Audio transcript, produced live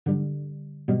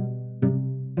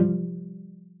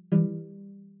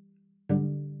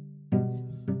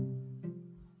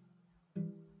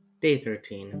Day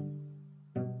 13.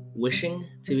 Wishing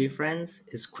to be friends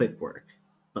is quick work,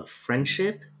 but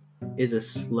friendship is a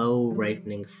slow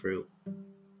ripening fruit.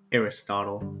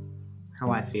 Aristotle. How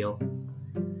I feel.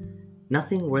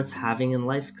 Nothing worth having in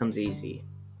life comes easy.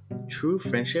 True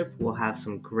friendship will have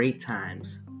some great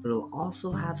times, but it'll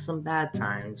also have some bad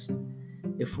times.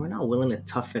 If we're not willing to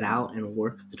tough it out and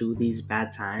work through these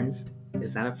bad times,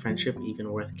 is that a friendship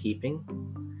even worth keeping?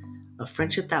 A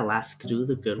friendship that lasts through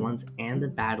the good ones and the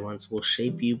bad ones will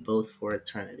shape you both for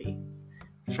eternity.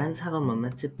 Friends have a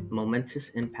momentous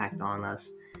impact on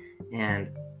us, and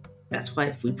that's why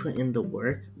if we put in the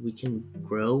work, we can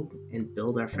grow and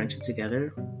build our friendship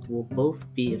together. We'll both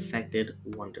be affected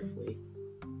wonderfully.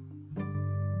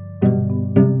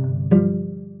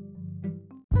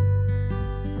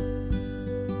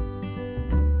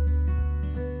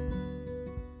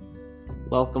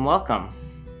 Welcome.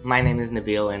 My name is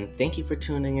Nabil, and thank you for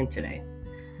tuning in today.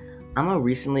 I'm a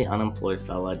recently unemployed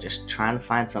fella just trying to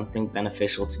find something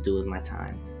beneficial to do with my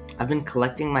time. I've been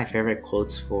collecting my favorite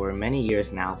quotes for many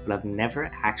years now, but I've never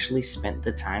actually spent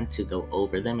the time to go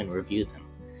over them and review them.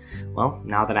 Well,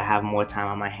 now that I have more time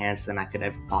on my hands than I could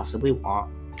ever possibly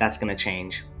want, that's going to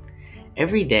change.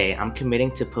 Every day, I'm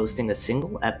committing to posting a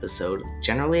single episode,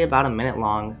 generally about a minute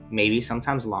long, maybe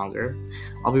sometimes longer.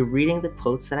 I'll be reading the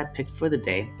quotes that I picked for the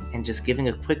day and just giving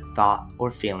a quick thought or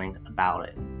feeling about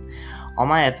it. All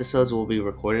my episodes will be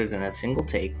recorded in a single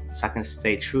take so I can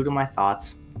stay true to my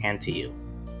thoughts and to you.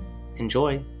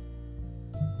 Enjoy!